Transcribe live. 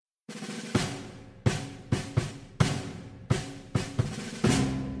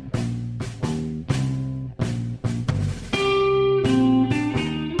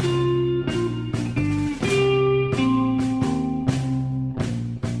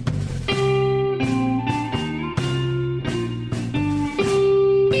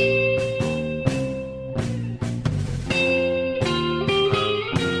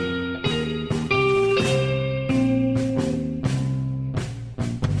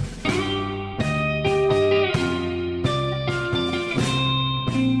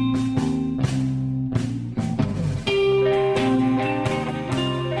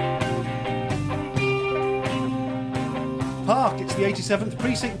7th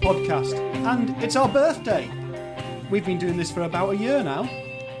Precinct podcast, and it's our birthday. We've been doing this for about a year now.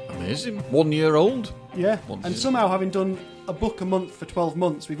 Amazing. 1 year old. Yeah, and somehow having done a book a month for 12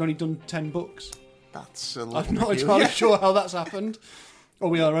 months, we've only done 10 books. That's a lot. I'm not entirely sure how that's happened. Or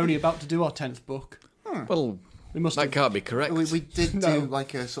we are only about to do our 10th book. Well, that can't be correct. We did do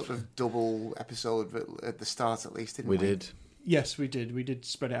like a sort of double episode at the start, at least, didn't we? We did. Yes, we did. We did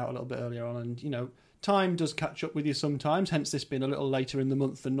spread it out a little bit earlier on, and, you know, time does catch up with you sometimes, hence this being a little later in the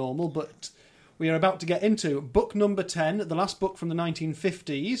month than normal, but we are about to get into book number 10, the last book from the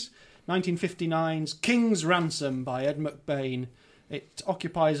 1950s, 1959's King's Ransom by Ed McBain. It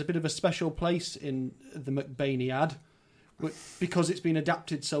occupies a bit of a special place in the McBainiad, because it's been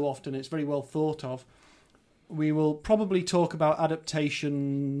adapted so often, it's very well thought of. We will probably talk about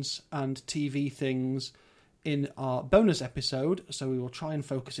adaptations and TV things in our bonus episode, so we will try and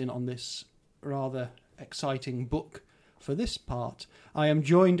focus in on this rather exciting book for this part. I am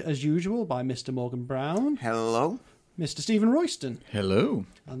joined, as usual, by Mr. Morgan Brown. Hello. Mr. Stephen Royston. Hello.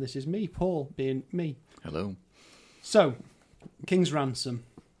 And this is me, Paul, being me. Hello. So, King's Ransom.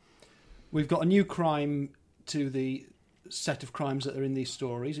 We've got a new crime to the set of crimes that are in these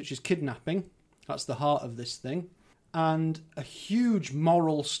stories, which is kidnapping. That's the heart of this thing. And a huge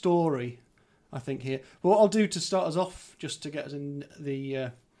moral story, I think, here. But what I'll do to start us off, just to get us in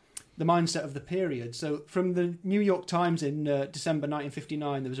the mindset of the period. So from the New York Times in December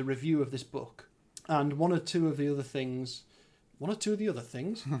 1959, there was a review of this book. And one or two of the other things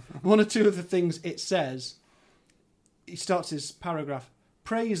it says, he starts his paragraph,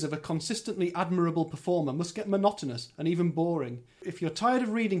 praise of a consistently admirable performer must get monotonous and even boring. If you're tired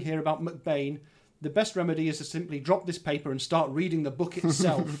of reading here about McBain, the best remedy is to simply drop this paper and start reading the book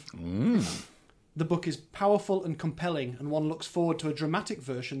itself. The book is powerful and compelling, and one looks forward to a dramatic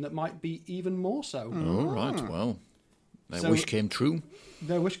version that might be even more so. Oh, right, well, their wish came true.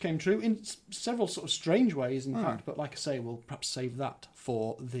 Their wish came true in several sort of strange ways, in fact, but like I say, we'll perhaps save that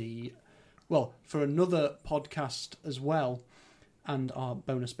for for another podcast as well, and our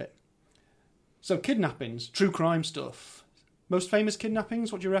bonus bit. So, kidnappings, true crime stuff. Most famous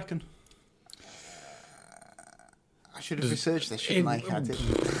kidnappings, what do you reckon? I should have researched this, shouldn't I?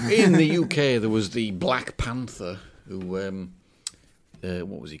 In the UK, there was the Black Panther, who,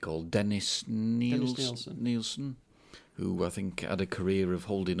 what was he called? Dennis Nielsen, who I think had a career of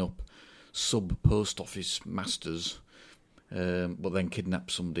holding up sub-post office masters, but then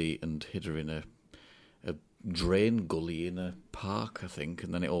kidnapped somebody and hid her in a drain gully in a park, I think,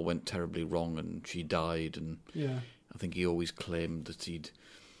 and then it all went terribly wrong and she died, and I think he always claimed that he'd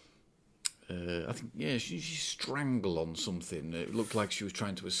she strangled on something. It looked like she was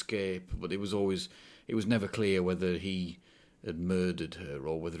trying to escape, but it was never clear whether he had murdered her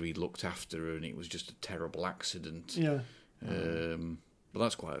or whether he'd looked after her and it was just a terrible accident. Yeah. But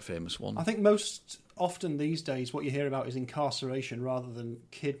that's quite a famous one. I think most often these days what you hear about is incarceration rather than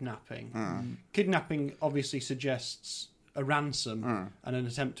kidnapping. Kidnapping obviously suggests a ransom and an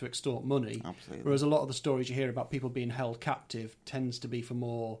attempt to extort money. Absolutely. Whereas a lot of the stories you hear about people being held captive tends to be for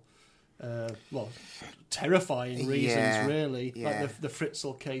more terrifying reasons, really. Yeah. Like the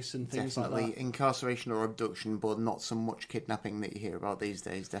Fritzl case and things definitely. like that. Incarceration or abduction, but not so much kidnapping that you hear about these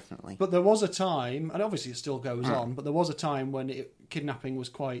days, definitely. But there was a time, and obviously it still goes on, but there was a time when kidnapping was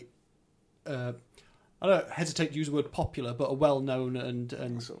quite, I don't hesitate to use the word popular, but a well-known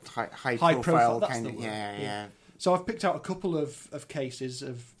and sort of high profile kind of, yeah. So I've picked out a couple of cases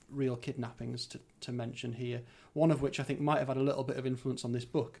of real kidnappings to mention here, one of which I think might have had a little bit of influence on this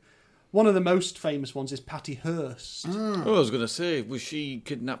book. One of the most famous ones is Patty Hearst. Oh, I was going to say, was she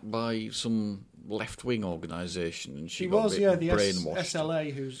kidnapped by some left-wing organisation and she got was, a bit the brainwashed?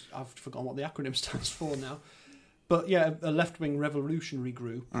 SLA, I've forgotten what the acronym stands for now. But yeah, a left-wing revolutionary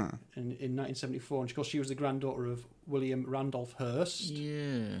group in 1974. And of course, she was the granddaughter of William Randolph Hearst.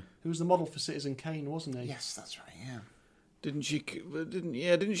 Yeah. Who was the model for Citizen Kane, wasn't he? Yes, that's right, yeah. Didn't she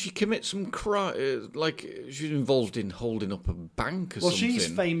commit some crime? Like she was involved in holding up a bank or something. Well, she's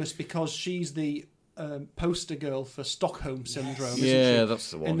famous because she's the poster girl for Stockholm Syndrome. Isn't Yeah, she? that's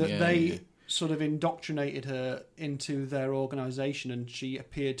the one. In that they yeah. sort of indoctrinated her into their organisation, and she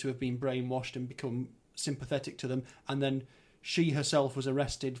appeared to have been brainwashed and become sympathetic to them. And then she herself was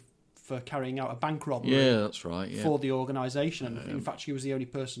arrested for carrying out a bank robbery. Yeah, that's right. Yeah. For the organisation, and in fact, she was the only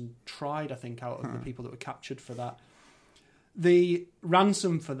person tried, I think, out of the people that were captured for that. The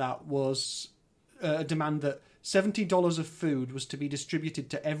ransom for that was a demand that $70 of food was to be distributed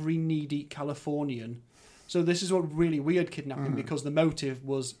to every needy Californian. So this is what really weird kidnapping, because the motive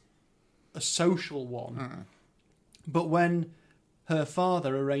was a social one. But when her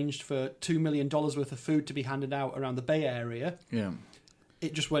father arranged for $2 million worth of food to be handed out around the Bay Area,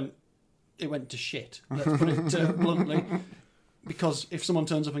 it just went to shit. Let's put it bluntly. Because if someone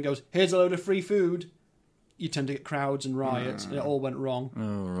turns up and goes, "Here's a load of free food," you tend to get crowds and riots, and it all went wrong.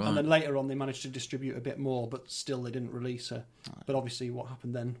 Oh, right. And then later on, they managed to distribute a bit more, but still they didn't release her. But obviously, what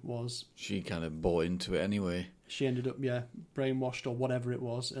happened then was She kind of bought into it anyway. she ended up, brainwashed or whatever it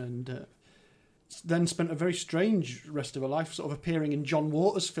was, and then spent a very strange rest of her life, sort of appearing in John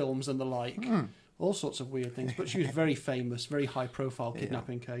Waters films and the like, all sorts of weird things. But she was very famous, very high-profile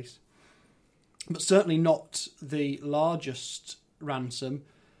kidnapping case. But certainly not the largest ransom.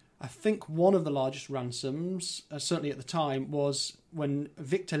 I think one of the largest ransoms, certainly at the time, was when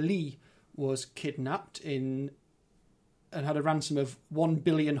Victor Lee was kidnapped and had a ransom of 1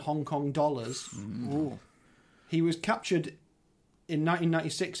 billion Hong Kong dollars. Ooh. He was captured in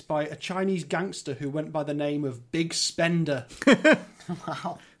 1996 by a Chinese gangster who went by the name of Big Spender.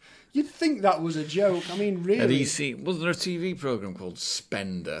 Wow. You'd think that was a joke. I mean, really. Wasn't there a TV programme called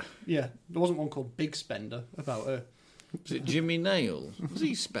Spender? Yeah, there wasn't one called Big Spender about her. Was it Jimmy Nail? Was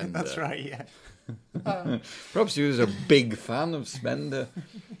he Spender? That's right, yeah. Perhaps he was a big fan of Spender.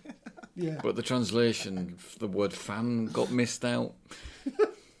 Yeah. But the translation, the word fan got missed out.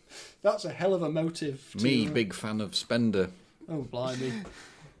 That's a hell of a motive. Me, big fan of Spender. Oh, blimey.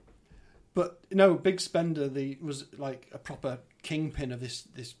 But no, Big Spender was like a proper kingpin of this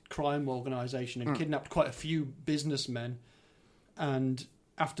crime organisation and kidnapped quite a few businessmen. And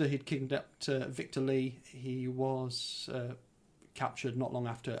after he'd kidnapped Victor Lee, he was captured not long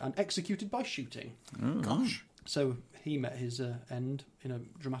after and executed by shooting. Oh, Gosh. So he met his end in a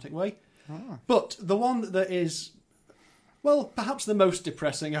dramatic way. Oh. But the one that is, well, perhaps the most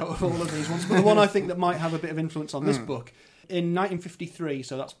depressing out of all of these ones, but the one I think that might have a bit of influence on this book. In 1953,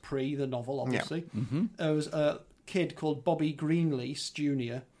 so that's pre the novel, obviously, there was a kid called Bobby Greenlease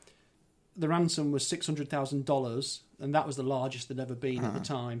Jr. The ransom was $600,000, and that was the largest there'd ever been at the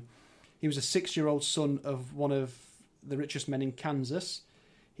time. He was a 6-year-old son of one of the richest men in Kansas.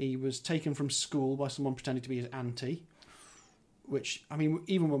 He was taken from school by someone pretending to be his auntie, which, I mean,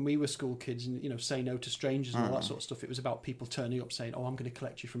 even when we were school kids and, say no to strangers and all that sort of stuff, it was about people turning up saying, "Oh, I'm going to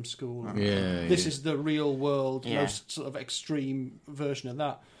collect you from school." This is the real world, most sort of extreme version of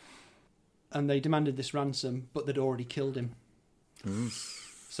that. And they demanded this ransom, but they'd already killed him.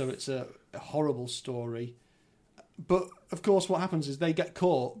 So it's a horrible story. But, of course, what happens is they get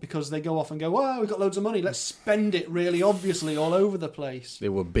caught because they go off and go, "Wow, we've got loads of money, let's spend it really obviously all over the place." They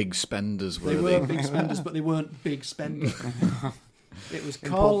were big spenders, They were big spenders, but they weren't big spenders. It was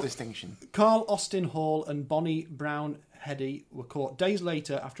Important distinction. Carl Austin Hall and Bonnie Brown Heady were caught days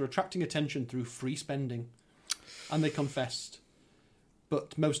later after attracting attention through free spending. And they confessed.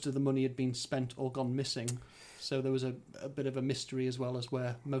 But most of the money had been spent or gone missing. So there was a bit of a mystery as well as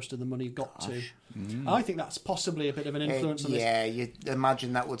where most of the money got to. I think that's possibly a bit of an influence on this. Yeah, you'd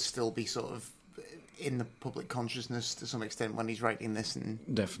imagine that would still be sort of in the public consciousness to some extent when he's writing this. And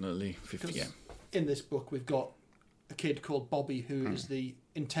Definitely. 50, yeah. In this book, we've got a kid called Bobby who is the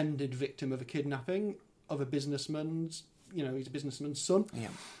intended victim of a kidnapping of a businessman's, he's a businessman's son. Yeah.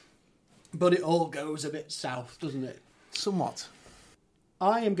 But it all goes a bit south, doesn't it? Somewhat.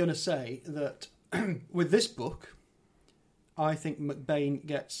 I am going to say that with this book, I think McBain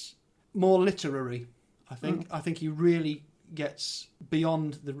gets more literary. I think he really gets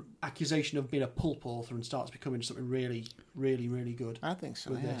beyond the accusation of being a pulp author and starts becoming something really, really, really good. I think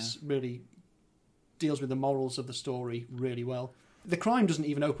so, with yeah. this. Really deals with the morals of the story really well. The crime doesn't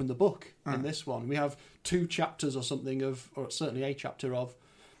even open the book in this one. We have 2 chapters or something or certainly a chapter of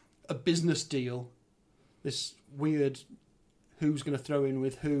a business deal. This weird who's going to throw in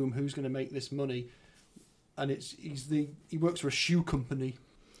with whom, who's going to make this money. And he works for a shoe company,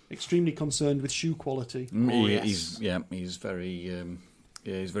 extremely concerned with shoe quality. He's very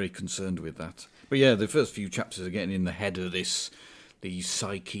concerned with that. But yeah, the first few chapters are getting in the head of the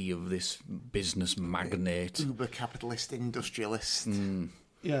psyche of this business magnate. Uber capitalist industrialist.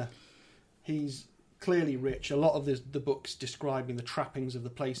 Yeah. He's clearly rich. A lot of the book's describing the trappings of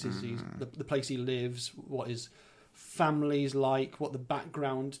the places the place he lives, what his family's like, what the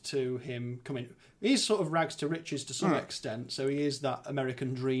background to him coming. He's sort of rags to riches to some extent, so he is that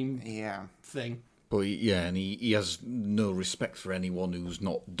American dream thing. But he has no respect for anyone who's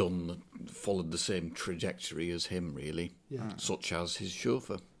not followed the same trajectory as him, really, such as his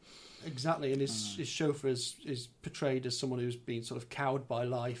chauffeur. Exactly, and his chauffeur is portrayed as someone who's been sort of cowed by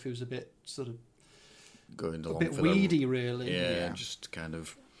life, who's a bit sort of going along a bit weedy, really. Yeah, just kind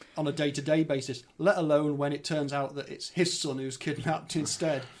of on a day-to-day basis, let alone when it turns out that it's his son who's kidnapped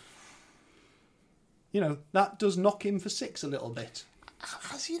instead. That does knock him for 6 a little bit.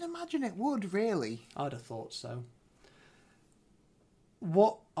 As you'd imagine it would, really. I'd have thought so.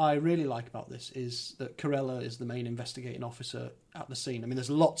 what I really like about this is that Corella is the main investigating officer at the scene. I mean, there's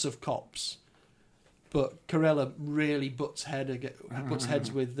lots of cops, but Corella really butts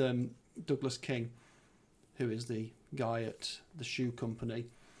heads with Douglas King, who is the guy at the shoe company.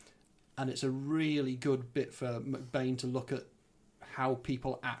 And it's a really good bit for McBain to look at how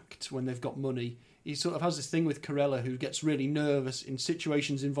people act when they've got money. He sort of has this thing with Corella, who gets really nervous in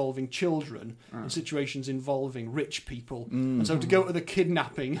situations involving children and situations involving rich people. And so to go to the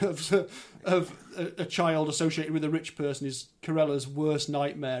kidnapping of a child associated with a rich person is Corella's worst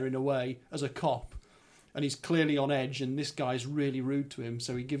nightmare in a way as a cop. And he's clearly on edge, and this guy's really rude to him,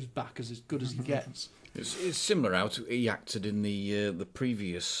 so he gives back as good as he gets. It's similar how he acted in the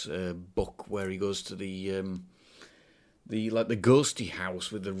previous book, where he goes to the ghosty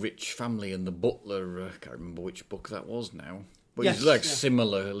house with the rich family and the butler. I can't remember which book that was now, but he's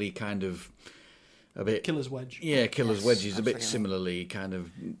similarly kind of a bit Killer's Wedge. Yeah, Killer's Wedge is a bit similarly kind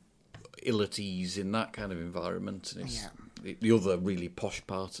of ill at ease in that kind of environment, and it's the other really posh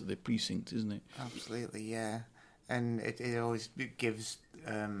part of the precinct, isn't it? Absolutely, yeah, and it always gives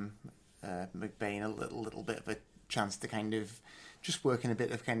McBain a little bit of a chance to kind of just work in a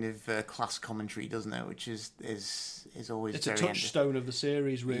bit of kind of class commentary, doesn't it? Which is always it's very a touchstone of the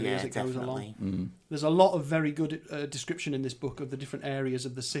series, really, as it goes definitely. along. There's a lot of very good description in this book of the different areas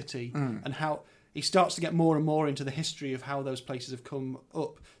of the city and how he starts to get more and more into the history of how those places have come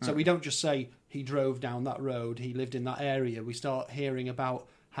up. So we don't just say he drove down that road, he lived in that area. We start hearing about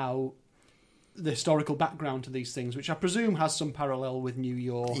how the historical background to these things, which I presume has some parallel with New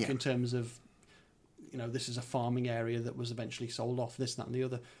York in terms of, this is a farming area that was eventually sold off, this, that and the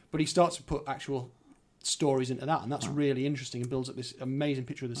other. But he starts to put actual stories into that, and that's really interesting and builds up this amazing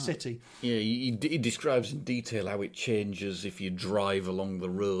picture of the city. Yeah, he describes in detail how it changes if you drive along the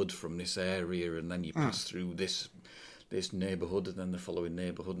road from this area and then you pass through this neighbourhood and then the following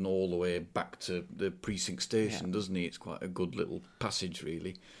neighbourhood and all the way back to the precinct station, doesn't he? It's quite a good little passage,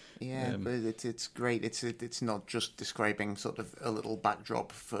 really. Yeah, but it's great. It's not just describing sort of a little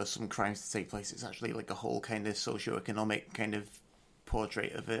backdrop for some crimes to take place. It's actually like a whole kind of socio-economic kind of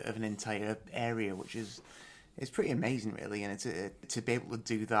portrait of an entire area, which is pretty amazing, really. And to be able to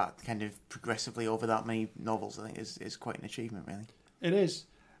do that kind of progressively over that many novels, I think is quite an achievement, really. It is.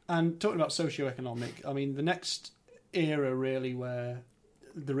 And talking about socio-economic, I mean, the next era really where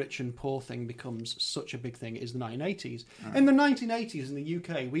the rich and poor thing becomes such a big thing is the 1980s. In the 1980s in the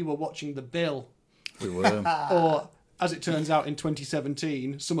UK, we were watching The Bill. We were. Or, as it turns out in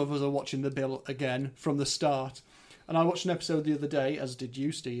 2017, some of us are watching The Bill again from the start. And I watched an episode the other day, as did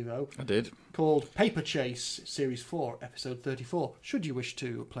you, Steve-O. I did. Called Paper Chase, Series 4, Episode 34, should you wish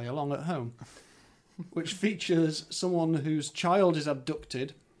to play along at home. Which features someone whose child is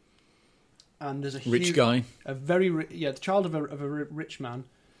abducted. And there's a huge, rich guy, the child of a rich man,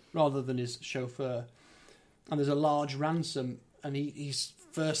 rather than his chauffeur. And there's a large ransom, and his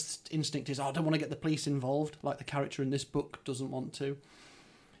first instinct is, I don't want to get the police involved, like the character in this book doesn't want to,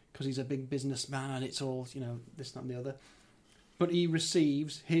 because he's a big businessman and it's all this, that, and the other. But he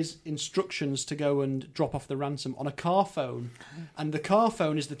receives his instructions to go and drop off the ransom on a car phone, and the car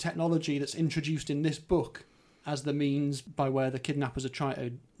phone is the technology that's introduced in this book as the means by where the kidnappers are trying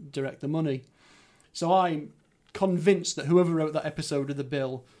to direct the money. So I'm convinced that whoever wrote that episode of The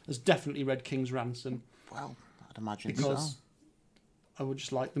Bill has definitely read King's Ransom. Well, I'd imagine because I would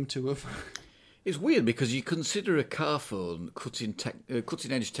just like them to have. It's weird because you consider a car phone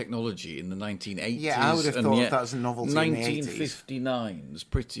cutting-edge technology in the 1980s. Yeah, I would have thought that was a novelty in the 1959 is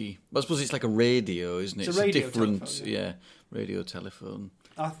pretty... I suppose it's like a radio, isn't it? It's a radio different, telephone, radio telephone.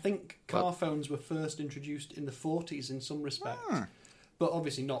 I think car phones were first introduced in the 40s in some respect, but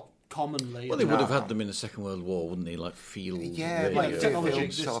obviously not commonly. Well, they would have had them in the Second World War, wouldn't they? Like field radio. Like technology field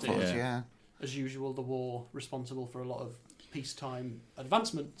existed. telephones, yeah. As usual, the war responsible for a lot of peacetime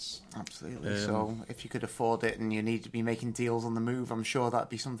advancements. Absolutely. So if you could afford it and you need to be making deals on the move, I'm sure that'd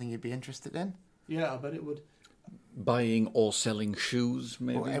be something you'd be interested in. Yeah, I bet it would. Buying or selling shoes,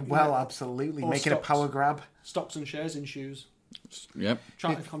 maybe? Well, absolutely. Or making stocks. A power grab. Stocks and shares in shoes. Yep.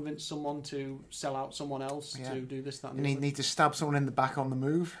 Trying to convince someone to sell out someone else to do this, that, and you need to stab someone in the back on the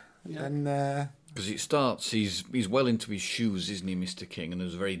move. Yeah. And because it starts, he's well into his shoes, isn't he, Mr. King? And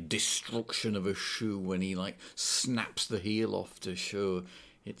there's a very destruction of a shoe when he snaps the heel off to show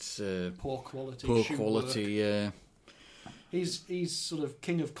it's poor quality. Poor shoe quality. Work. He's sort of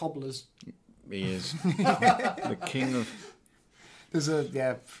king of cobblers. He is the king of. There's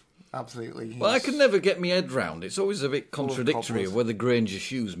absolutely. Well, I can never get my head round. It's always a bit contradictory of whether Granger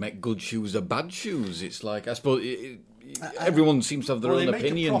shoes make good shoes or bad shoes. It's like, I suppose, everyone seems to have their own they make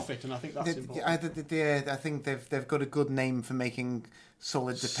opinion. a profit, and I think that's important. I think they've got a good name for making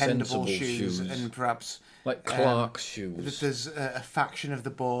solid, dependable Sensible shoes, shoes. and perhaps Like Clark's shoes. there's a faction of the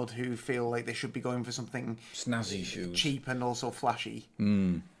board who feel like they should be going for something Snazzy shoes. cheap and also flashy.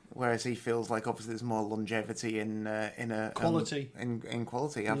 Whereas he feels like obviously there's more longevity in a Quality. in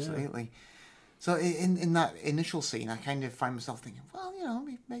quality, absolutely. So in that initial scene, I kind of find myself thinking, well,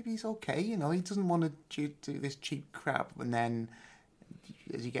 maybe he's okay. He doesn't want to do this cheap crap. And then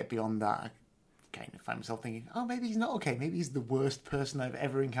as you get beyond that, I kind of find myself thinking, oh, maybe he's not okay. Maybe he's the worst person I've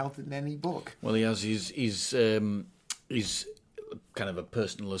ever encountered in any book. Well, he has his kind of a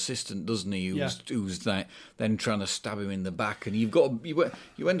personal assistant, doesn't he? Who's that, then trying to stab him in the back, and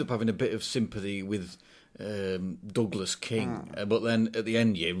you end up having a bit of sympathy with Douglas King, but then at the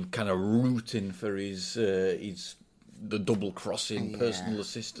end you're kind of rooting for the double crossing personal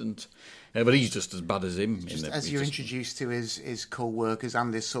assistant. But he's just as bad as him. As you're introduced to his co-workers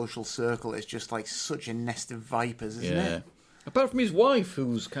and his social circle, it's just like such a nest of vipers, isn't it? Apart from his wife,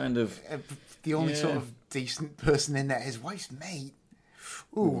 who's kind of the only sort of decent person in there. His wife's mate.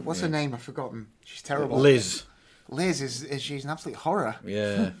 Ooh, what's her name? I've forgotten. She's terrible. Liz. Liz she's an absolute horror.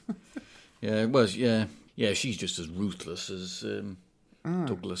 Yeah, yeah. She's just as ruthless as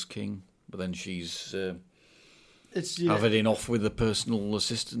Douglas King, but then she's having it off with the personal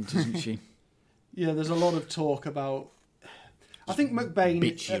assistant, isn't she? Yeah, there's a lot of talk about. I think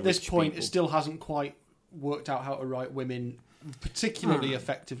McBain at this point it still hasn't quite worked out how to write women particularly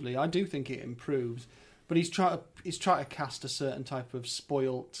effectively. I do think it improves, but he's trying to cast a certain type of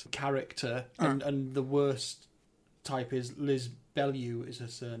spoilt character, and the worst type is Liz Bellew is her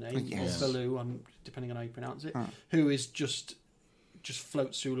surname, or Bellew, depending on how you pronounce it, who is just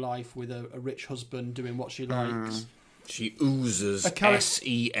floats through life with a rich husband doing what she likes. She oozes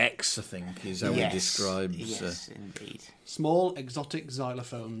sex, I think, is how he describes. Yes, indeed. Small exotic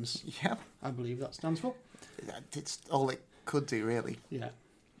xylophones. Yeah, I believe that stands for. It's all it could do, really. Yeah.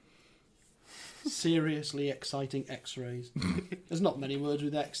 Seriously exciting X-rays. There's not many words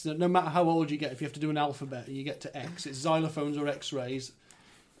with X. No matter how old you get, if you have to do an alphabet and you get to X, it's xylophones or X-rays.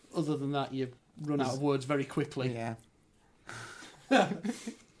 Other than that, you run out of words very quickly. Yeah.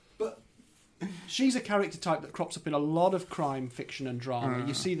 But she's a character type that crops up in a lot of crime fiction and drama.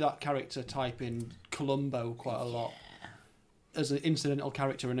 You see that character type in Columbo quite a lot as an incidental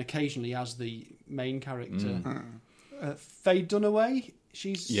character, and occasionally as the main character. Faye Dunaway,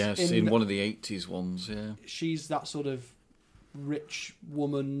 she's in one of the 80s ones. Yeah, she's that sort of rich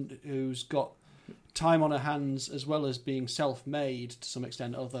woman who's got time on her hands as well as being self-made to some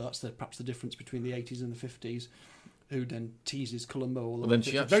extent. Although that's perhaps the difference between the 80s and the 50s. Who then teases Columbo all the way.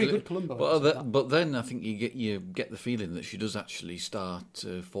 It's a very good Columbo. But then I think you get the feeling that she does actually start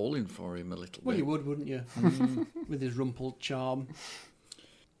falling for him a little bit. Well, you would, wouldn't you? With his rumpled charm.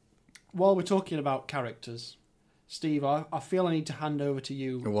 While we're talking about characters, Steve, I feel I need to hand over to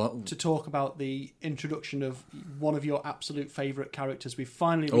you to talk about the introduction of one of your absolute favourite characters. We've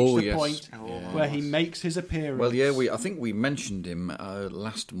finally reached the point where he makes his appearance. Well, yeah, I think we mentioned him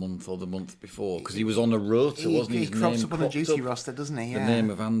last month or the month before, because he was on a rota, wasn't he? He crops up on a Juicy roster, doesn't he? The name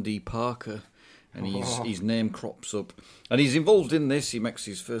of Andy Parker. And his name crops up. And he's involved in this. He makes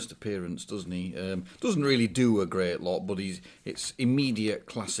his first appearance, doesn't he? Doesn't really do a great lot, but it's immediate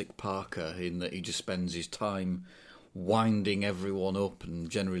classic Parker in that he just spends his time winding everyone up and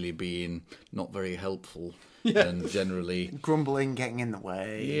generally being not very helpful and generally grumbling, getting in the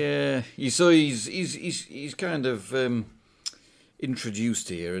way. Yeah, so he's kind of introduced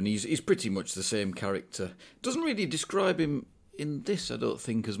here, and he's pretty much the same character. Doesn't really describe him in this, I don't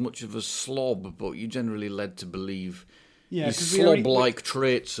think, as much of a slob, but you're generally led to believe his slob-like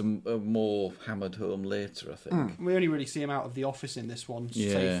traits are more hammered home later, I think. We only really see him out of the office in this one,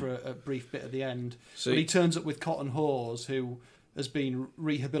 save for a brief bit at the end. But he turns up with Cotton Hawes, who has been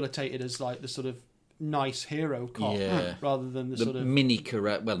rehabilitated as like the sort of nice hero cop, rather than the sort of mini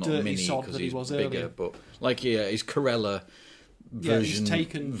Corella. Well, not mini because he's bigger, earlier. But like his Corella version, he's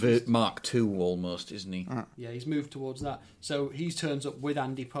taken Mark II almost, isn't he? Yeah, he's moved towards that. So he turns up with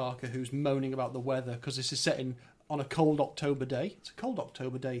Andy Parker, who's moaning about the weather because this is set on a cold October day. It's a cold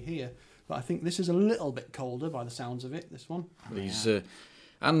October day here, but I think this is a little bit colder by the sounds of it, this one. He's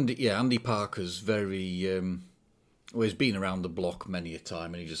Andy Parker's very he's been around the block many a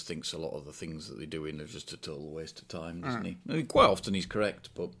time, and he just thinks a lot of the things that they're doing are just a total waste of time, doesn't he? I mean, quite often he's correct,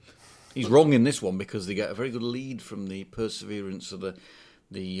 but he's wrong in this one because they get a very good lead from the perseverance of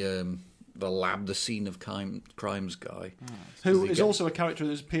the lab, the scene of crimes guy. Who is also a character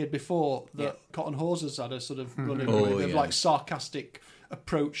that's appeared before that Cotton Hawes has had a sort of run-in with, like sarcastic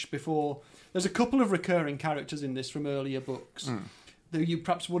approached before. There's a couple of recurring characters in this from earlier books that you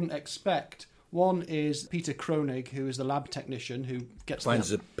perhaps wouldn't expect. One is Peter Kronig, who is the lab technician who gets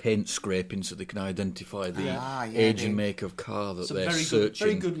finds a paint scraping so they can identify the age and make of car that they're very searching.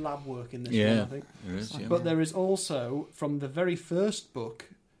 Very good lab work in this one, I think. There is, yeah. But there is also, from the very first book,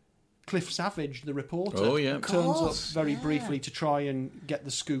 Cliff Savage, the reporter, turns up very briefly to try and get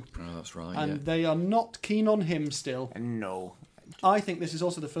the scoop. Oh, that's right. And they are not keen on him still. No. I think this is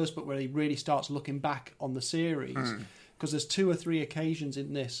also the first book where he really starts looking back on the series, because there's 2 or 3 occasions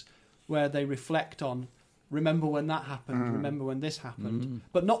in this where they reflect on, remember when that happened, remember when this happened,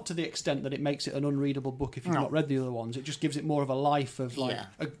 but not to the extent that it makes it an unreadable book if you've not read the other ones. It just gives it more of a life of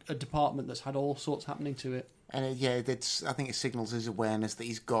a department that's had all sorts happening to it. And I think it signals his awareness that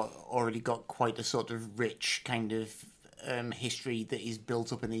he's already got quite a sort of rich kind of history that he's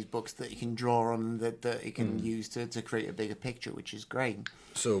built up in these books that he can draw on, that he can use to create a bigger picture, which is great.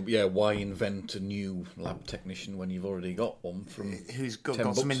 So, why invent a new lab technician when you've already got one from who's 10 got some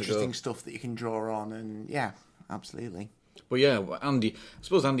books interesting ago? stuff that you can draw on, and absolutely. But I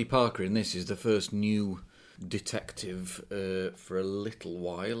suppose Andy Parker in this is the first new detective for a little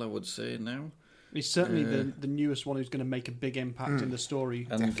while, I would say now. He's certainly the newest one who's going to make a big impact in the story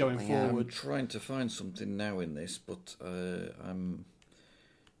going forward. I'm trying to find something now in this, but don't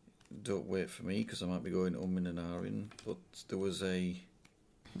wait for me because I might be going and ahhing. But there was the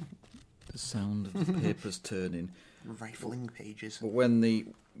sound of the papers turning, Rifling pages. But when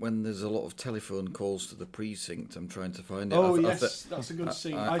there's a lot of telephone calls to the precinct, I'm trying to find it. Oh yes, that's a good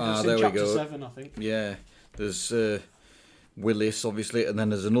scene. I've seen chapter 7, I think. Yeah, there's Willis, obviously, and then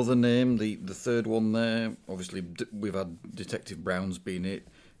there's another name, the third one there. Obviously, we've had Detective Brown's been it.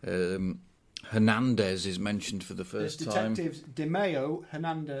 Hernandez is mentioned for the first time. Detectives DeMeo,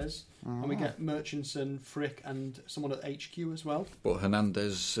 Hernandez, and we get Murchison, Frick, and someone at HQ as well. But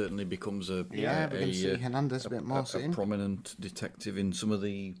Hernandez certainly becomes we can see Hernandez a bit more a prominent detective in some of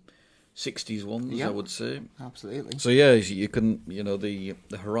the 60s ones, I would say. Absolutely. So you can, the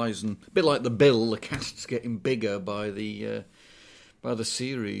horizon, a bit like the bill, the cast's getting bigger by the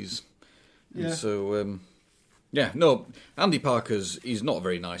series. Yeah. And so Andy he's not a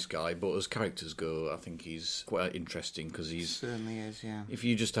very nice guy, but as characters go, I think he's quite interesting because he's certainly is. Yeah. If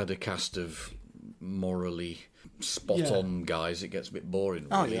you just had a cast of morally spot-on guys, it gets a bit boring.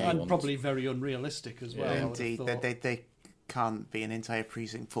 Really, and probably very unrealistic as well. Indeed, they can't be an entire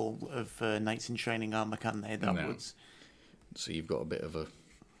precinct full of knights in shining armour, can they? So you've got a bit of a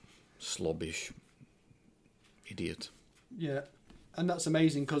slobbish idiot. Yeah, and that's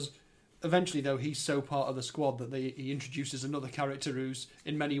amazing because eventually, though, he's so part of the squad that he introduces another character who's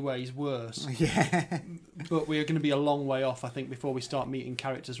in many ways worse. Yeah. But we're going to be a long way off, I think, before we start meeting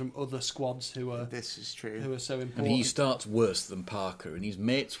characters from other squads who are. This is true. Who are so important. And he starts worse than Parker, and he's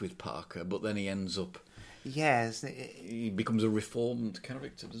mates with Parker, but then he ends up. Yes. He becomes a reformed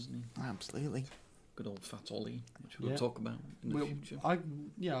character, doesn't he? Absolutely. Good old Fat Ollie, which we'll talk about in the future. I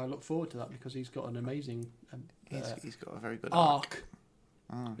look forward to that because he's got an amazing. He's got a very good arc.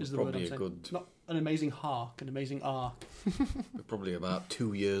 Is the word I'm saying? Good... Not an amazing arc, an amazing arc. We're probably about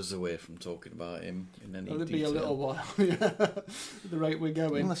 2 years away from talking about him in any detail. It'll be a little while, the rate we're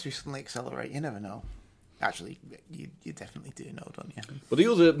going. Unless we suddenly accelerate, you never know. Actually, you definitely do know, don't you? But the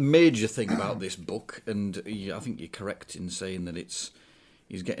other major thing about this book, and I think you're correct in saying that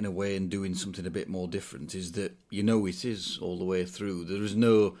he's getting away and doing something a bit more different, is that it is all the way through. There is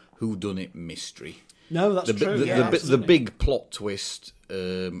no whodunit mystery. No, that's true. The big plot twist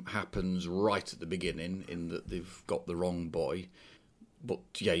happens right at the beginning in that they've got the wrong boy. But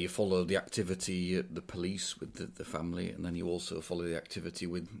you follow the activity at the police with the family, and then you also follow the activity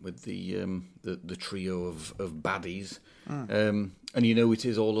with the trio of baddies, and it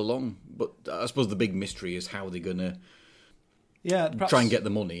is all along. But I suppose the big mystery is how they're gonna try and get the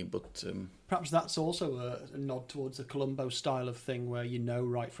money. But perhaps that's also a nod towards the Columbo style of thing, where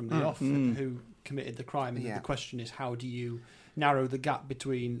right from the off who committed the crime, and the question is how do you narrow the gap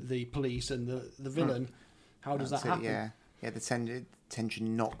between the police and the villain? How does that happen? The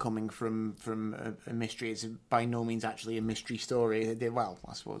tension not coming from a mystery. It's by no means actually a mystery story. Well,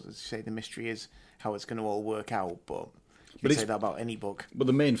 I suppose I'd say the mystery is how it's going to all work out, but you can say that about any book. But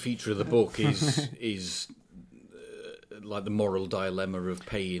the main feature of the book is like the moral dilemma of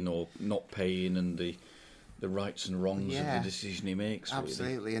paying or not paying, and the rights and wrongs of the decision he makes.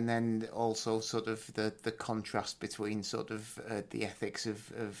 Absolutely, really. And then also sort of the contrast between sort of the ethics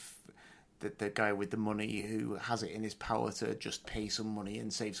of the guy with the money who has it in his power to just pay some money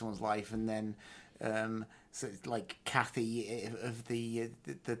and save someone's life, and then so like Kathy of the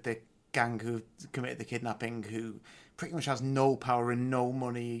gang who committed the kidnapping, who pretty much has no power and no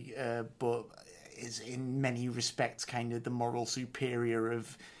money, but is in many respects kind of the moral superior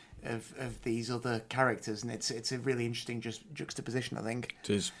of these other characters, and it's a really interesting juxtaposition, I think. It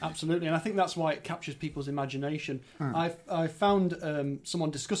is. Absolutely, and I think that's why it captures people's imagination. I found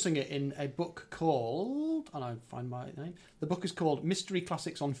someone discussing it in a book called, and I find my name, the book is called Mystery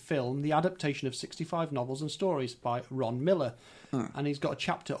Classics on Film, the adaptation of 65 novels and stories by Ron Miller. And he's got a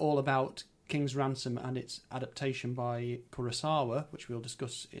chapter all about King's Ransom and its adaptation by Kurosawa, which we'll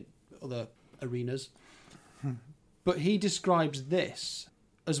discuss in other arenas. But he describes this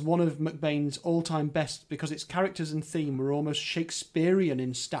as one of McBain's all-time best because its characters and theme were almost Shakespearean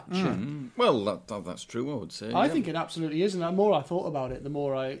in stature. Well, that's true, I would say. I think it absolutely is, and the more I thought about it, the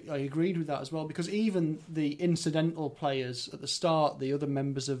more I agreed with that as well, because even the incidental players at the start, the other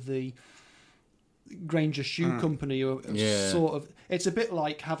members of the Granger Shoe Company, are sort of... It's a bit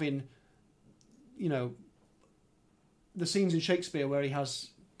like having, the scenes in Shakespeare where he has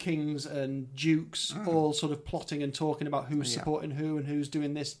kings and dukes all sort of plotting and talking about who's supporting who and who's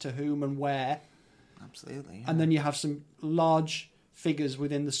doing this to whom and where. Absolutely. Yeah. And then you have some large figures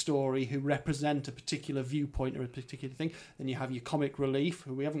within the story who represent a particular viewpoint or a particular thing. Then you have your comic relief,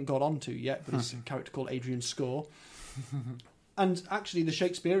 who we haven't got onto yet, but it's a character called Adrian Score. And actually the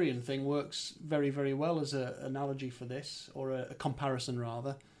Shakespearean thing works very, very well as an analogy for this, or a comparison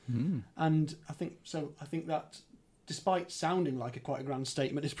rather. And I think that, despite sounding like quite a grand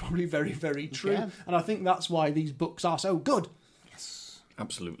statement, it's probably very, very true. Yeah. And I think that's why these books are so good. Yes.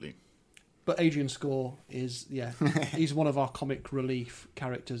 Absolutely. But Adrian Score is, he's one of our comic relief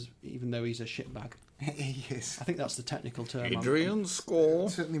characters, even though he's a shitbag. He is. I think that's the technical term. Adrian Score.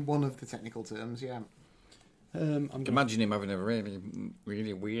 Certainly one of the technical terms, yeah. Imagine him having a really,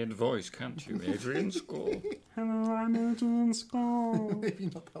 really weird voice, can't you? Adrian Score. Hello, I'm Adrian Score. Maybe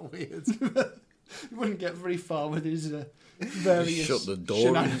not that weird. You wouldn't get very far with his various... Shut the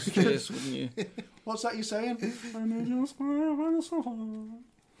door in his face, wouldn't you? What's that you're saying?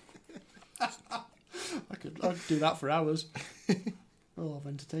 I could do that for hours. Oh, I've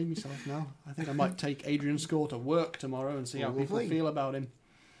entertained myself now. I think I might take Adrian Score to work tomorrow and see how people feel about him.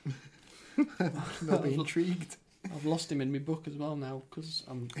 They'll be intrigued. I've lost him in my book as well now, because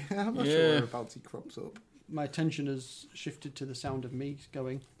I'm not sure whereabouts he crops up. My attention has shifted to the sound of me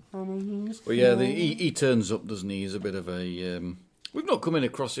going... Well, yeah, he turns up, doesn't he? He's a bit of a... We've not come in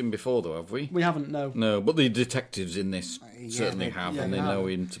across him before, though, have we? We haven't, no. No, but the detectives in this certainly have, and they have. know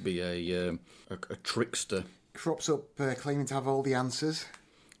him to be a trickster. Crops up claiming to have all the answers.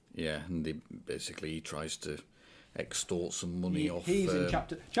 Yeah, and he tries to extort some money off... He's in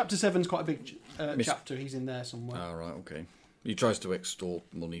chapter 7's quite a big chapter. He's in there somewhere. Oh, right, okay. He tries to extort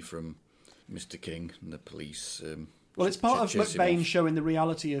money from Mr. King and the police... Well, it's part of McBain showing the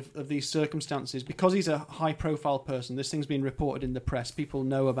reality of these circumstances. Because he's a high-profile person, this thing's been reported in the press. People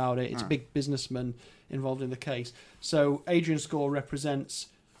know about it. It's a big businessman involved in the case. So Adrian Score represents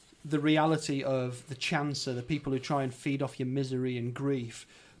the reality of the chancer, the people who try and feed off your misery and grief.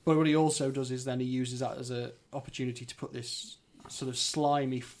 But what he also does is then he uses that as an opportunity to put this sort of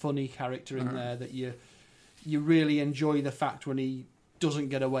slimy, funny character in there that you really enjoy the fact when he doesn't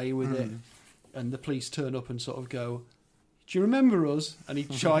get away with it. And the police turn up and sort of go, "Do you remember us?" And he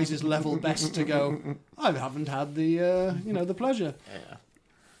tries his level best to go, "I haven't had the, the pleasure." Yeah,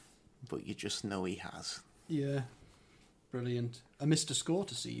 but you just know he has. Yeah, brilliant. A Mr. Score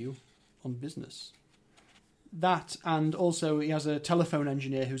to see you on business. That, and also he has a telephone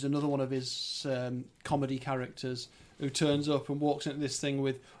engineer who's another one of his comedy characters, who turns up and walks into this thing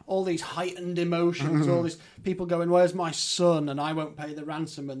with all these heightened emotions, all these people going, "Where's my son?" and "I won't pay the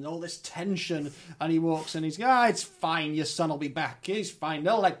ransom," and all this tension. And he walks in, he's going, "It's fine, your son will be back. He's fine,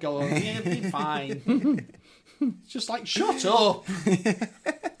 they'll let go of him, he'll be fine." It's just like, shut up!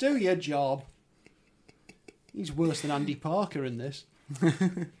 Do your job. He's worse than Andy Parker in this.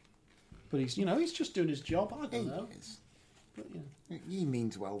 But he's just doing his job. I don't know. But, He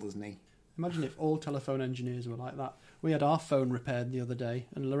means well, doesn't he? Imagine if all telephone engineers were like that. We had our phone repaired the other day,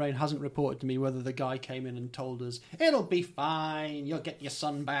 and Lorraine hasn't reported to me whether the guy came in and told us, "It'll be fine, you'll get your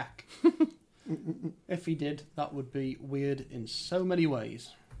son back." If he did, that would be weird in so many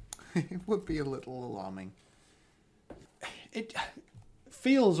ways. It would be a little alarming. It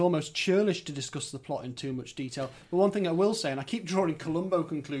feels almost churlish to discuss the plot in too much detail. But one thing I will say, and I keep drawing Columbo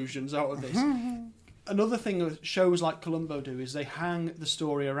conclusions out of this, another thing that shows like Columbo do is they hang the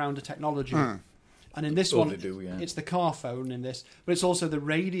story around a technology. And in this one, it's the car phone in this, but it's also the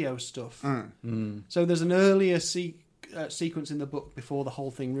radio stuff. So there's an earlier sequence in the book before the whole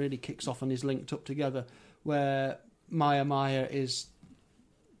thing really kicks off and is linked up together, where Maya is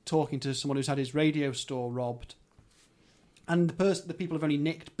talking to someone who's had his radio store robbed. and the people have only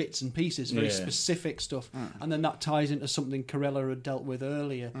nicked bits and pieces, very specific stuff, and then that ties into something Corella had dealt with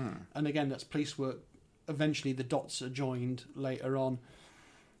earlier. And again, that's police work. Eventually, the dots are joined later on.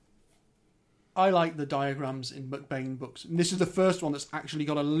 I like the diagrams in McBain books. And this is the first one that's actually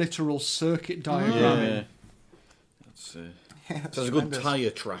got a literal circuit diagram in. That's a good tyre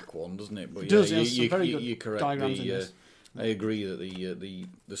track one, doesn't it? But it does. Some very good you're correct. diagrams in this. I agree that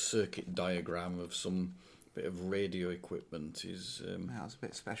the circuit diagram of some bit of radio equipment is that was a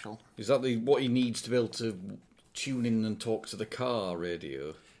bit special. Is that what he needs to be able to tune in and talk to the car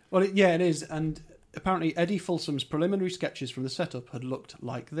radio? Well, it is, and apparently Eddie Folsom's preliminary sketches from the setup had looked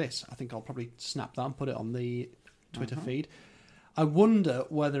like this. I think I'll probably snap that and put it on the Twitter feed. I wonder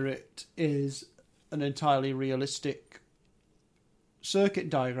whether it is an entirely realistic circuit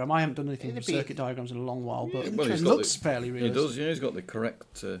diagram. I haven't done anything with circuit diagrams in a long while, but it looks fairly realistic. It does, yeah. He's got the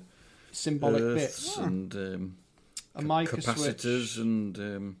correct symbolic bits and a mic, capacitors, switch.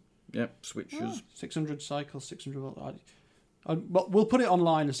 And switches. 600 cycles, 600 volt. Well, we'll put it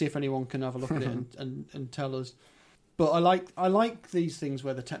online and see if anyone can have a look at it and tell us. But I like these things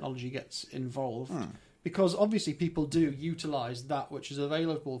where the technology gets involved because obviously people do utilise that which is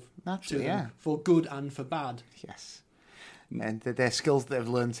available to them for good and for bad. Yes. And their skills that they've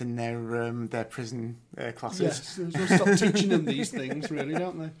learnt in their prison classes. Yes, they'll stop teaching them these things, really,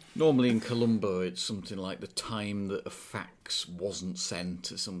 don't they? Normally in Columbo, it's something like the time that a fax wasn't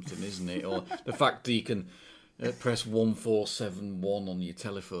sent or something, isn't it? Or the fact that you can press 1471 on your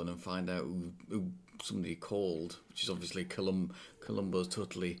telephone and find out who somebody called, which is obviously Columbo's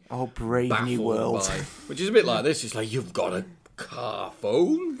totally brave new world. Which is a bit like this. It's like, you've got a car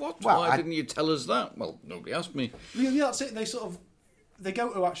phone? What? Well, Why didn't you tell us that? Well, nobody asked me. Yeah, that's it. They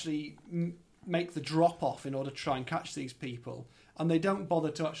go to actually make the drop off in order to try and catch these people, and they don't bother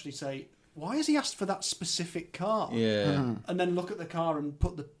to actually say, why has he asked for that specific car? Yeah. And then look at the car and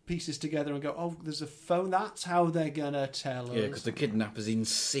put the pieces together and go, oh, there's a phone. That's how they're going to tell us. Yeah, because the kidnappers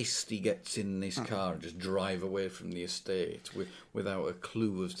insist he gets in this car and just drive away from the estate without a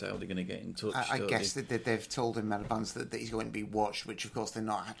clue as to how they're going to get in touch. I guess that they've told him in advance that he's going to be watched, which of course they're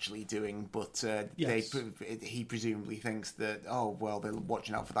not actually doing, but he presumably thinks that, they're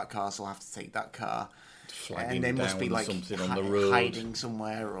watching out for that car, so I'll have to take that car. Flagging and they must be like something on the road. Hiding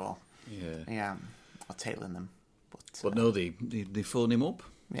somewhere or... Yeah, or tailing them. But no, they phone him up.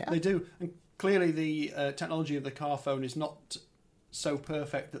 Yeah, they do. And clearly, the technology of the car phone is not so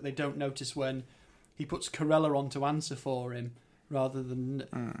perfect that they don't notice when he puts Corella on to answer for him, rather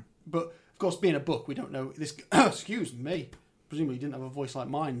than. But of course, being a book, we don't know this. Excuse me. Presumably, he didn't have a voice like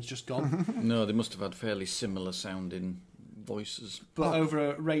mine. It's just gone. No, they must have had fairly similar sounding voices. But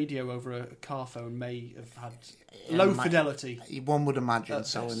over a radio, over a car phone, may have had low fidelity. One would imagine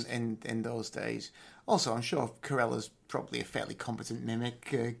so in those days. Also, I'm sure Corella's probably a fairly competent mimic,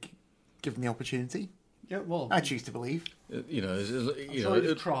 given the opportunity. Yeah, well, I choose to believe. He'd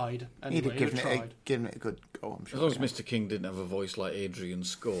have tried. Anyway, he'd have given it a good go, I'm sure. As long as Mr. King didn't have a voice like Adrian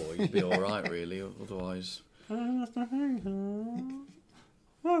Score, he'd be all right, really. Otherwise, oh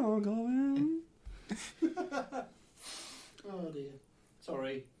dear.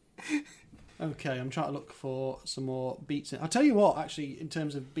 Sorry. Okay, I'm trying to look for some more beats. I'll tell you what, actually, in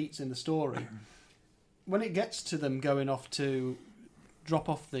terms of beats in the story, when it gets to them going off to drop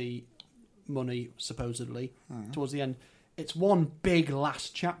off the money, supposedly, towards the end, it's one big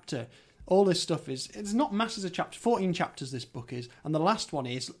last chapter. All this stuff it's not masses of chapters, 14 chapters this book is, and the last one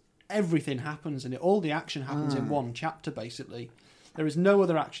is everything happens in it. All the action happens in one chapter, basically. There is no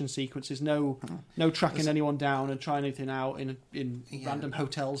other action sequences, no tracking anyone down and trying anything out in random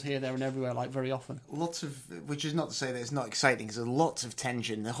hotels here, there, and everywhere, like very often. Lots of, which is not to say that it's not exciting, because there's lots of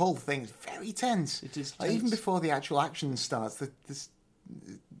tension. The whole thing's very tense. It is tense. Like, even before the actual action starts, just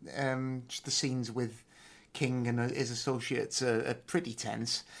the scenes with King and his associates are pretty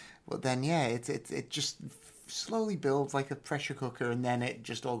tense. But then, it just slowly builds like a pressure cooker, and then it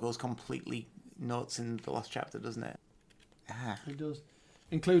just all goes completely nuts in the last chapter, doesn't it? It does,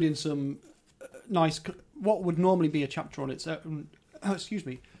 including some nice, what would normally be a chapter on its own. Excuse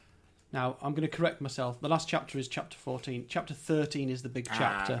me. Now, I'm going to correct myself. The last chapter is chapter 14. Chapter 13 is the big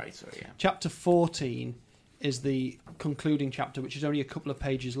chapter. Right, sorry, yeah. Chapter 14 is the concluding chapter, which is only a couple of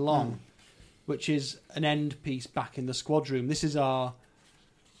pages long, which is an end piece back in the squad room. This is our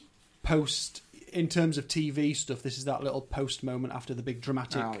post, in terms of TV stuff, this is that little post moment after the big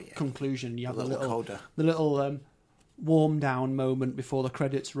dramatic conclusion. You have the little warm down moment before the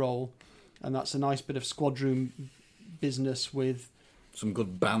credits roll, and that's a nice bit of squad room business with some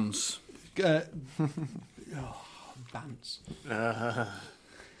good bands. Bands.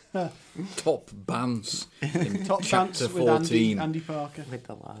 Top Bants in Top chapter Bants with 14. Andy Parker. With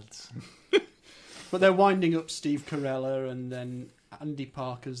the lads. But they're winding up Steve Carella, and then Andy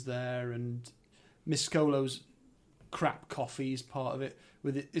Parker's there, and Miss Scolo's crap coffee is part of it.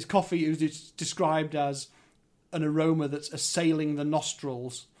 With his coffee is described as an aroma that's assailing the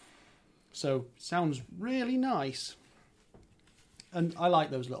nostrils. So, sounds really nice. And I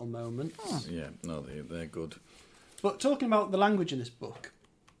like those little moments. Oh. Yeah, no, they're good. But talking about the language in this book,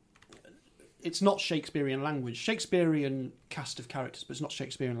 it's not Shakespearean language. Shakespearean cast of characters, but it's not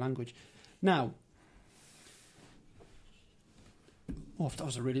Shakespearean language. Now, that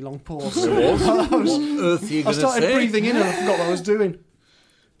was a really long pause. What on earth are you I going to started say? breathing in and I forgot what I was doing.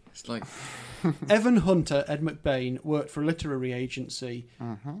 It's like... Evan Hunter, Ed McBain, worked for a literary agency.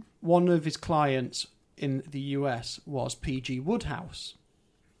 Mm-hmm. One of his clients in the US was P.G. Wodehouse.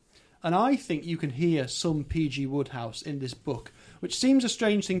 And I think you can hear some P.G. Wodehouse in this book, which seems a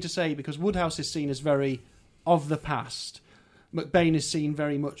strange thing to say because Wodehouse is seen as very of the past. McBain is seen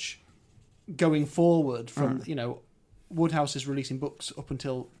very much going forward from, Wodehouse is releasing books up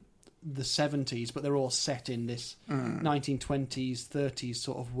until the 70s, but they're all set in this 1920s, 30s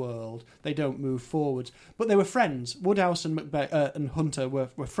sort of world. They don't move forwards. But they were friends. Wodehouse and and Hunter were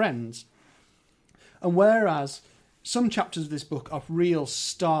friends. And whereas some chapters of this book are real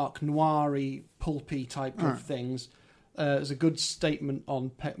stark, noiry, pulpy type of things, there's a good statement on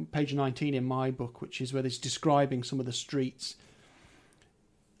page 19 in my book, which is where it's describing some of the streets.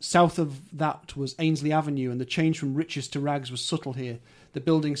 South of that was Ainsley Avenue, and the change from riches to rags was subtle here. The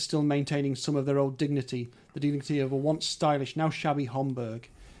buildings still maintaining some of their old dignity, the dignity of a once stylish, now shabby Homburg.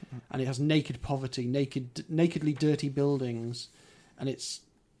 And it has naked poverty, nakedly dirty buildings, and it's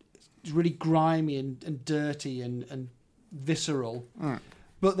really grimy and dirty and visceral.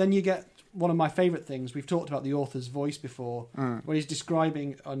 But then you get one of my favourite things. We've talked about the author's voice before, where he's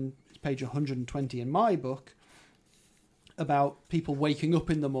describing on page 120 in my book about people waking up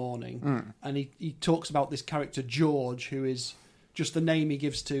in the morning, and he talks about this character George, who is just the name he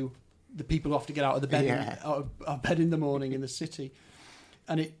gives to the people who have to get out of the bed out of bed in the morning in the city,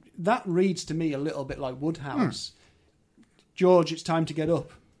 and that reads to me a little bit like Wodehouse. George, it's time to get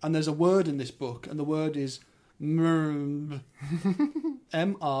up, and there's a word in this book, and the word is mrmbb.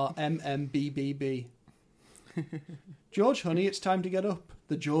 M-R-M-M-B-B-B. George, honey, it's time to get up.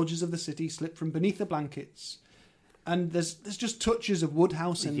 The Georges of the city slip from beneath the blankets. And there's just touches of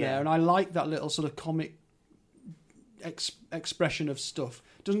Wodehouse in there, and I like that little sort of comic expression of stuff.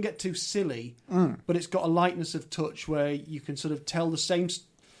 It doesn't get too silly, but it's got a lightness of touch where you can sort of tell the same a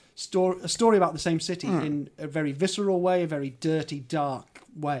story about the same city in a very visceral way, a very dirty, dark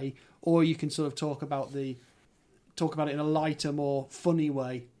way, or you can sort of talk about it in a lighter, more funny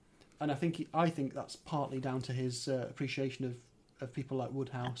way. And I think that's partly down to his appreciation of people like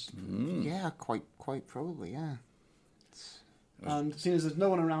Wodehouse. Yeah, quite probably, yeah. And seeing as there's no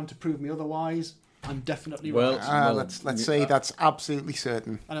one around to prove me otherwise, I'm definitely Well, right. Let's say that's absolutely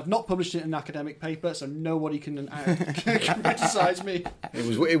certain. And I've not published it in an academic paper, so nobody can criticise me.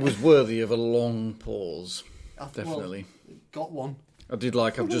 It was worthy of a long pause. Definitely. Well, got one. I did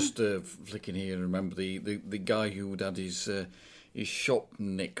like. I'm just flicking here and remember the guy who had his shop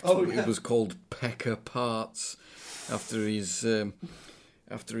nicked. Oh, yeah. It was called Pecker Parts after his name.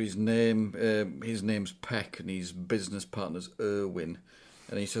 His name's Peck and his business partner's Irwin.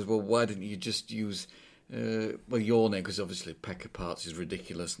 And he says, well, why didn't you just use your name? Because obviously Pecker Parts is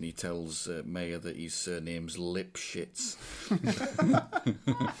ridiculous. And he tells Mayer that his surname's Lipschitz.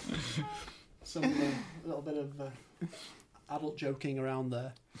 Some little bit of adult joking around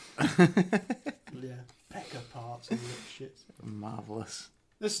there. Yeah, Pecker Parts and Lipschitz. Marvellous.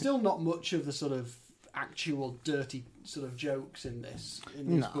 There's still not much of the sort of actual dirty sort of jokes in these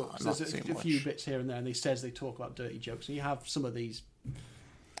books. There's a few bits here and there, and he says they talk about dirty jokes, and you have some of these,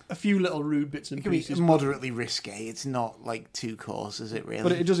 a few little rude bits and it can pieces. be moderately risque. It's not like too coarse, is it really?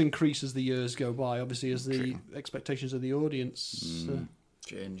 But it does increase as the years go by, obviously, as the expectations of the audience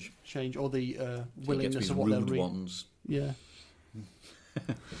change, or the willingness of what they'll read. Ones. Yeah.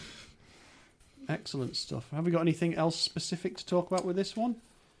 Excellent stuff. Have we got anything else specific to talk about with this one?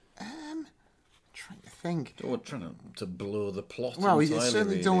 Trying to think. Don't trying to blow the plot. Well, we entirely,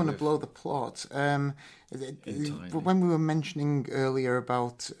 certainly really, don't want to blow the plot. When we were mentioning earlier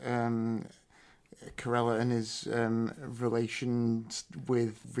about Carella and his relations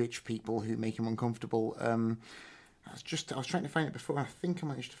with rich people who make him uncomfortable, I was trying to find it before. I think I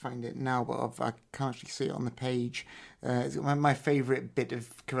managed to find it now, but I can't actually see it on the page. It's my favourite bit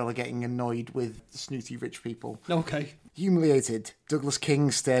of Carella getting annoyed with snooty rich people. Okay. Humiliated, Douglas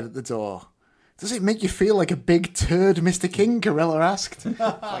King stared at the door. Does it make you feel like a big turd, Mr. King? Corella asked.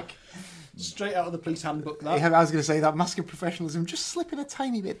 Straight out of the police handbook, that. I was going to say that mask of professionalism just slipping a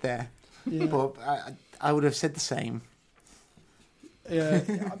tiny bit there. Yeah. But I would have said the same.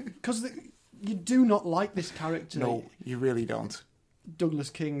 Because you do not like this character. No, you really don't. Douglas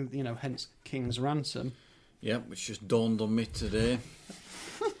King, hence King's Ransom. Yeah, which just dawned on me today,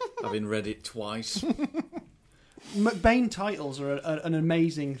 having read it twice. McBain titles are an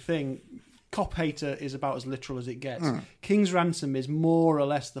amazing thing. Cop Hater is about as literal as it gets. King's Ransom is more or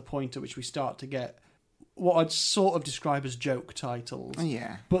less the point at which we start to get what I'd sort of describe as joke titles.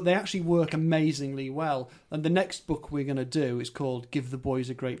 Yeah. But they actually work amazingly well. And the next book we're going to do is called Give the Boys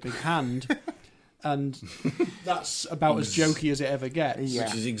a Great Big Hand. And that's about as jokey as it ever gets. Yeah.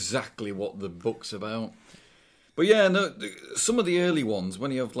 Which is exactly what the book's about. But yeah, no, some of the early ones,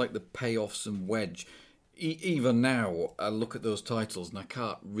 when you have like the payoffs and Wedge, even now I look at those titles and I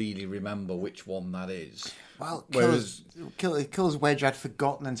can't really remember which one that is. Well, Whereas Killer's Wedge I'd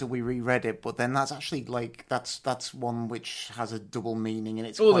forgotten until we reread it, but then that's actually that's one which has a double meaning and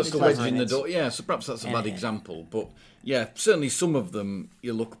it's that's the wedge clever in the and door. Yeah, so perhaps that's a bad example. But yeah, certainly some of them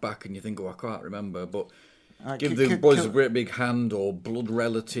you look back and you think, I can't remember. But Give the Boys a Great Big Hand or Blood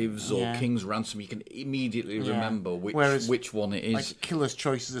Relatives or King's Ransom, you can immediately remember which one it is. Like Killer's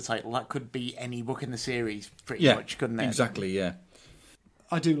Choice as a title, that could be any book in the series pretty much, couldn't it? Exactly, yeah.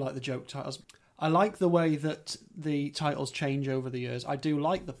 I do like the joke titles. I like the way that the titles change over the years. I do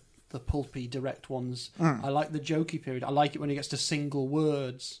like the pulpy, direct ones. I like the jokey period. I like it when it gets to single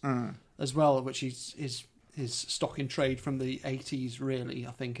words as well, which is stock in trade from the 80s, really,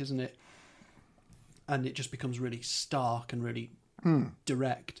 I think, isn't it? And it just becomes really stark and really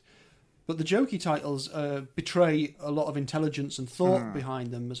direct. But the jokey titles betray a lot of intelligence and thought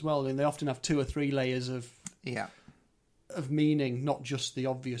behind them as well, and they often have 2 or 3 layers of meaning, not just the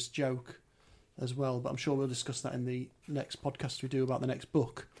obvious joke as well. But I'm sure we'll discuss that in the next podcast we do about the next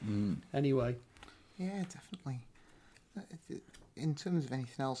book. Anyway. Yeah, definitely. In terms of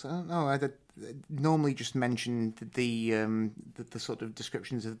anything else, I don't know. I'd normally just mention the sort of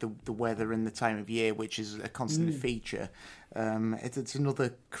descriptions of the weather and the time of year, which is a constant feature. It's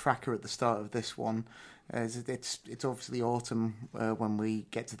another cracker at the start of this one. It's obviously autumn when we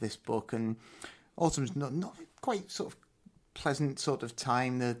get to this book, and autumn's not quite sort of pleasant sort of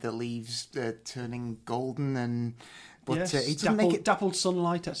time. The leaves turning golden But yes, it doesn't make it dappled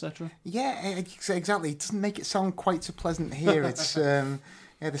sunlight, etc. Yeah, exactly. It doesn't make it sound quite so pleasant here. It's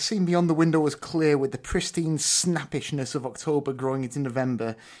the scene beyond the window was clear, with the pristine snappishness of October growing into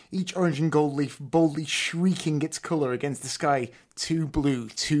November. Each orange and gold leaf boldly shrieking its colour against the sky. Too blue,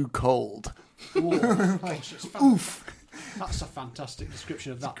 too cold. Whoa, gosh, oof. That's a fantastic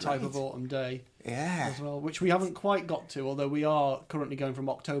description of that type of autumn day. Yeah. As well, which we haven't quite got to, although we are currently going from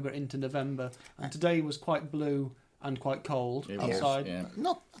October into November. And today was quite blue and quite cold outside. Yeah.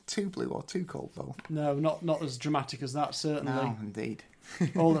 Not too blue or too cold, though. No, not as dramatic as that, certainly. No, indeed.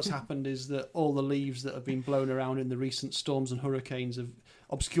 All that's happened is that all the leaves that have been blown around in the recent storms and hurricanes have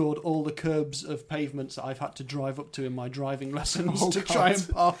obscured all the curbs of pavements that I've had to drive up to in my driving lessons to try and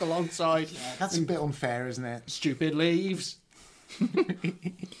park alongside. Yeah, that's a bit unfair, isn't it? Stupid leaves. Should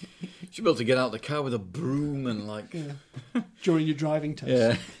be able to get out of the car with a broom and during your driving test.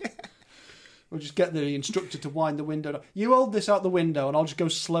 Yeah. We'll just get the instructor to wind the window down. You hold this out the window and I'll just go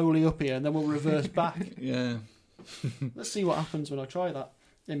slowly up here and then we'll reverse back. Yeah. Let's see what happens when I try that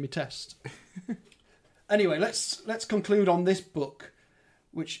in my test. Anyway, let's conclude on this book,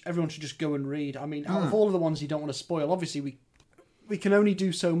 which everyone should just go and read. I mean, out of all of the ones you don't want to spoil, obviously we can only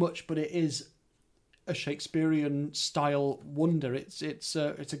do so much, but it is a Shakespearean style wonder. It's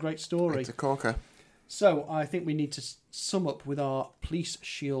a great story. It's a corker. So I think we need to sum up with our Police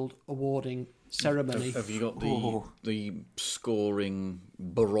Shield awarding ceremony. Have you got the scoring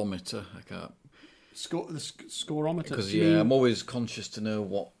barometer? I can't. The scorometer. Because I'm always conscious to know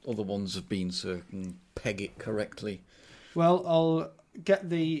what other ones have been, so I can peg it correctly. Well, I'll get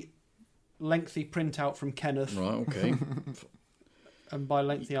the lengthy printout from Kenneth. Right. Okay. And by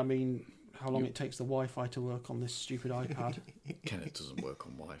lengthy, I mean how long it takes the Wi-Fi to work on this stupid iPad. Kenneth doesn't work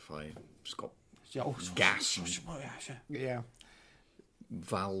on Wi-Fi. It's got gas. Yeah.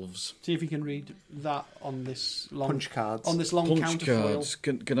 Valves. See if you can read that on this long punch cards. On this long punch counterfoil. Cards.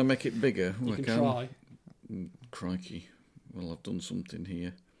 Can I make it bigger? You can try. Crikey! Well, I've done something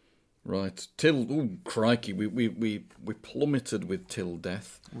here. Right, Till. Oh, crikey! We plummeted with Till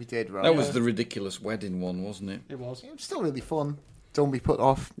Death. We did, right? That was the ridiculous wedding one, wasn't it? It was. It was still really fun. Don't be put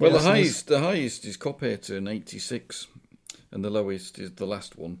off. Well, the highest is Cophator in 86, and the lowest is the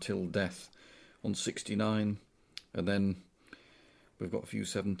last one, Till Death, on 69, and then we've got a few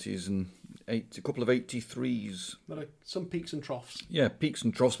 70s and a couple of 83s. But some peaks and troughs. Yeah, peaks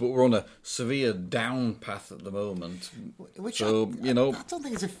and troughs, but we're on a severe down path at the moment. Which so, I don't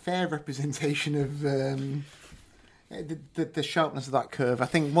think it's a fair representation of the sharpness of that curve. I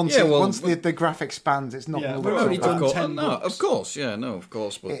think once the graph expands, it's not going to look so bad. 10 no, of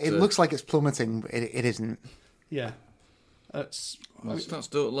course, but it looks like it's plummeting, but it isn't. Yeah. Stats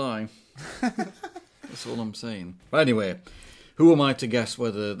don't lie. That's all I'm saying. But anyway, who am I to guess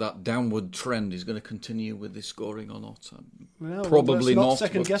whether that downward trend is going to continue with this scoring or not? Well, probably not.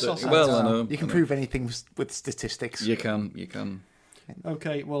 Second guess ourselves. Well, I know. You can prove anything with statistics. You can.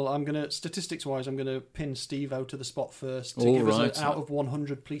 Okay, well, statistics-wise, I'm going to pin Steve-O to the spot first to give us an out of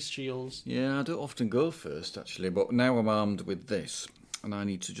 100 police shields. Yeah, I don't often go first, actually, but now I'm armed with this, and I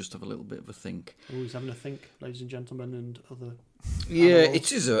need to just have a little bit of a think. Oh, he's having a think, ladies and gentlemen, and other... Yeah, animals.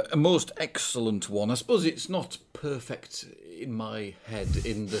 it is a most excellent one. I suppose it's not perfect in my head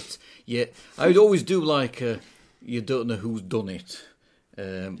in that, I would always do like you don't know who's done it.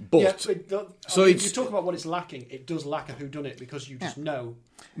 But you talk about what it's lacking. It does lack a whodunit because you just know.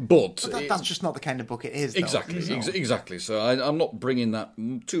 But that's just not the kind of book it is. Though. Exactly. So I'm not bringing that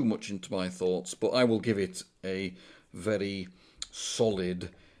too much into my thoughts, but I will give it a very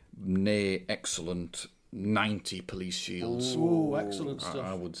solid, nay, excellent 90 police shields. Oh, excellent stuff.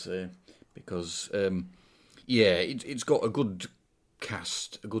 I would say because it's got a good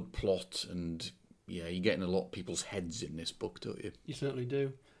cast, a good plot, and. Yeah, you're getting a lot of people's heads in this book, don't you? You certainly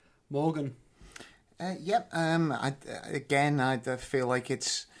do. Morgan? Yep. I feel like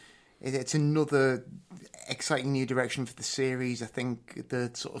it's another exciting new direction for the series. I think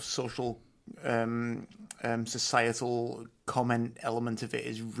the sort of social, societal comment element of it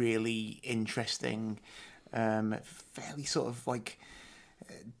is really interesting. Fairly sort of like...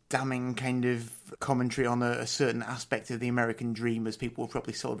 damning kind of commentary on a certain aspect of the American dream, as people were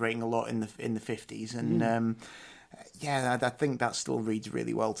probably celebrating a lot in the 50s, and I think that still reads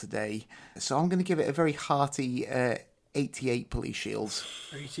really well today. So I'm going to give it a very hearty 88 police shields.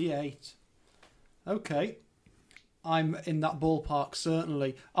 88. Okay. I'm in that ballpark,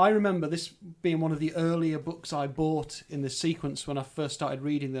 certainly. I remember this being one of the earlier books I bought in the sequence when I first started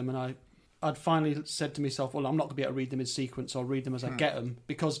reading them, and I'd finally said to myself, well, I'm not going to be able to read them in sequence. I'll read them as I get them.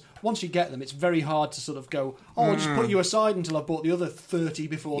 Because once you get them, it's very hard to sort of go, I'll just put you aside until I've bought the other 30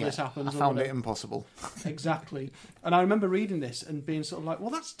 before this happens. I found it impossible. Exactly. And I remember reading this and being sort of like,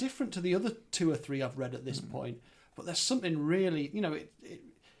 well, that's different to the other 2 or 3 I've read at this point. But there's something really,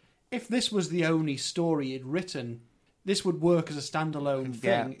 if this was the only story he'd written, this would work as a standalone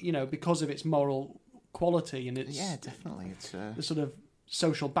thing, because of its moral quality and its... Yeah, definitely. It's the sort of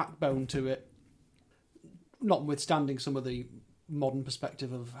social backbone to it, notwithstanding some of the modern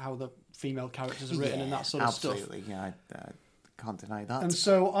perspective of how the female characters are written and that sort of stuff. Absolutely, I can't deny that. And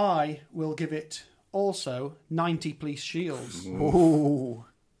so I will give it also 90 police shields. Ooh.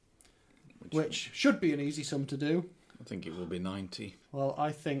 Which should be an easy sum to do. I think it will be 90. Well,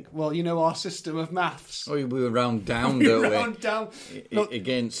 our system of maths. Oh, we were round down, don't we? Round down.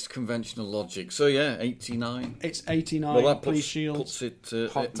 Against conventional logic. So, 89. It's 89 well, that police shields. Puts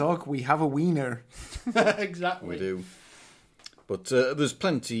it... Hot dog, we have a wiener. Exactly. We do. But there's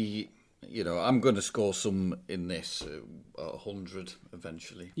plenty... I'm going to score some in this, 100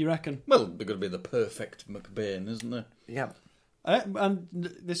 eventually. You reckon? Well, they're going to be the perfect McBain, isn't there? Yeah. And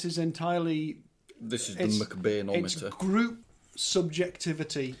this is entirely... This is the McBainometer. It's group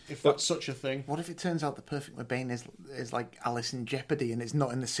subjectivity, if that's such a thing. What if it turns out the perfect McBain is like Alice in Jeopardy and it's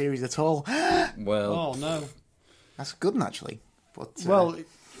not in the series at all? Well... Oh, no. That's a good one, actually. But,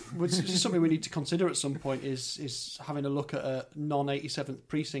 which is something we need to consider at some point is having a look at a non-87th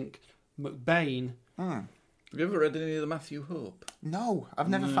Precinct McBain. Have you ever read any of the Matthew Hope? No, I've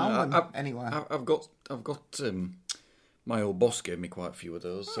never found them anywhere. I've got my old boss gave me quite a few of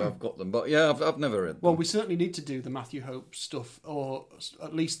those, so I've got them. But yeah, I've never read them. Well, we certainly need to do the Matthew Hope stuff, or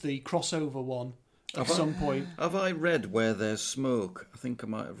at least the crossover one at some point. Have I read Where There's Smoke? I think I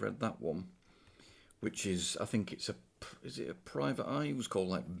might have read that one, which is, I think it's is it a private eye? It was called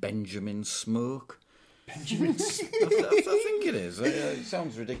like Benjamin Smoke. Benjamin Smoke? I think it is. It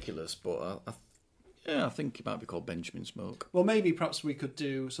sounds ridiculous, but I think it might be called Benjamin Smoke. Well, maybe perhaps we could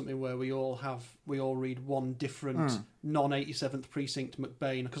do something where we all read one different non-87th Precinct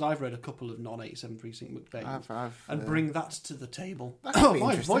McBain, because I've read a couple of non-87th Precinct McBain, and bring that to the table. That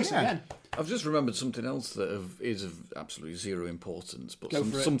my voice again. I've just remembered something else that is of absolutely zero importance, but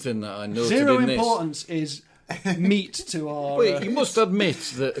something that I noted zero in importance is meat to our... Wait, you must admit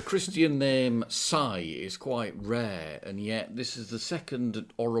that a Christian name Sai is quite rare, and yet this is the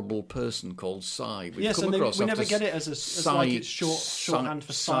second horrible person called Sai we've come across. We never get it as like it's shorthand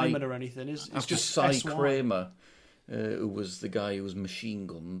for Simon or anything. It's just Sai S-Y. Kramer, who was the guy who was machine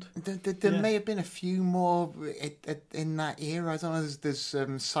gunned. There may have been a few more in that era. I don't know. There's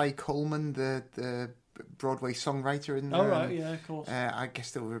Cy Coleman, the Broadway songwriter in there. Oh, right, yeah, of course. I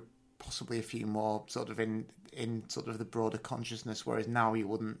guess there were possibly a few more sort of in sort of the broader consciousness, whereas now you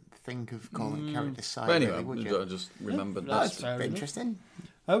wouldn't think of calling characters Cy. But anyway, really, would you? I just remembered That's that. fair enough. Interesting.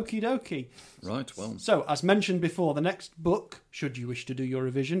 Okie dokie. Right, well. So, as mentioned before, the next book, should you wish to do your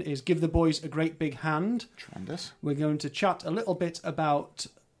revision, is Give the Boys a Great Big Hand. Tremendous. We're going to chat a little bit about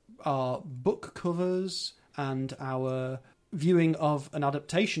our book covers and our viewing of an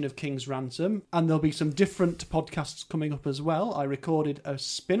adaptation of King's Ransom, and there'll be some different podcasts coming up as well. I recorded a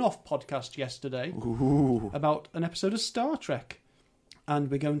spin-off podcast yesterday about an episode of Star Trek,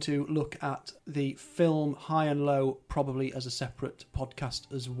 and we're going to look at the film High and Low probably as a separate podcast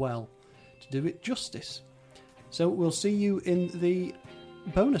as well to do it justice. So we'll see you in the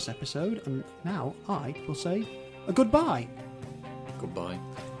bonus episode, and now I will say a goodbye. Goodbye.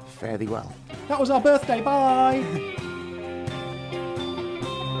 Fairly well. That was our birthday. Bye.